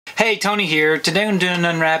Hey, Tony here. Today I'm doing an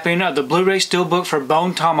unwrapping of the Blu-ray Steelbook for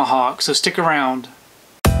Bone Tomahawk, so stick around.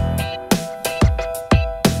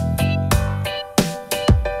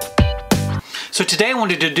 So today I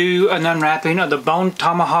wanted to do an unwrapping of the Bone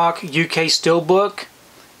Tomahawk UK Steelbook.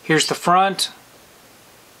 Here's the front,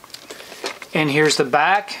 and here's the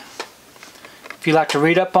back. If you'd like to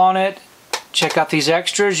read up on it, check out these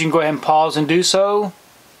extras, you can go ahead and pause and do so.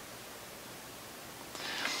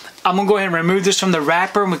 I'm going to go ahead and remove this from the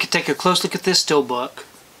wrapper and we can take a close look at this Steelbook.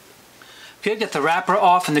 If you get the wrapper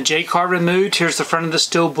off and the J-card removed, here's the front of the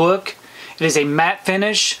Steelbook. It is a matte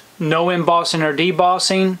finish, no embossing or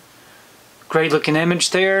debossing. Great looking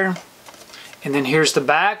image there. And then here's the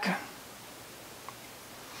back.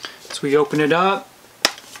 So we open it up.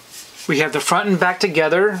 We have the front and back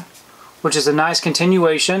together, which is a nice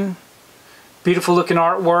continuation. Beautiful looking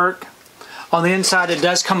artwork. On the inside it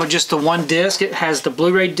does come with just the one disc. It has the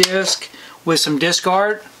Blu-ray disc with some disc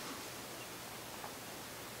art.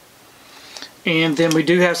 And then we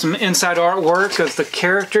do have some inside artwork of the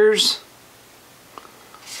characters.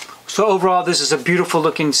 So overall this is a beautiful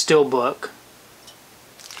looking Steelbook.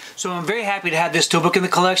 So I'm very happy to have this Steelbook in the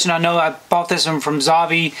collection. I know I bought this one from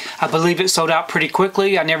Zavi. I believe it sold out pretty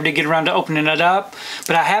quickly. I never did get around to opening it up.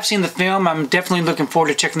 But I have seen the film. I'm definitely looking forward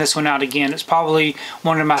to checking this one out again. It's probably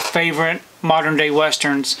one of my favorite modern day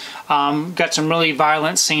westerns. Got some really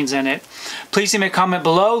violent scenes in it. Please leave me a comment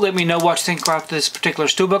below. Let me know what you think about this particular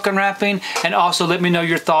Steelbook unwrapping, and also let me know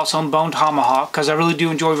your thoughts on Bone Tomahawk, because I really do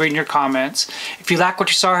enjoy reading your comments. If you like what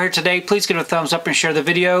you saw here today, please give it a thumbs up and share the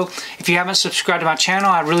video. If you haven't subscribed to my channel,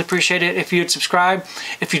 I'd really appreciate it if you would subscribe.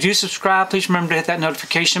 If you do subscribe, please remember to hit that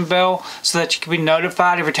notification bell so that you can be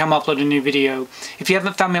notified every time I upload a new video. If you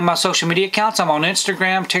haven't found me on my social media accounts, I'm on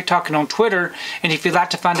Instagram, TikTok, and on Twitter. And if you'd like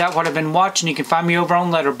to find out what I've been watching, you can find me over on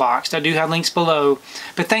Letterboxd. I do have links below.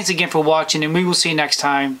 But thanks again for watching, and we will see you next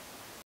time.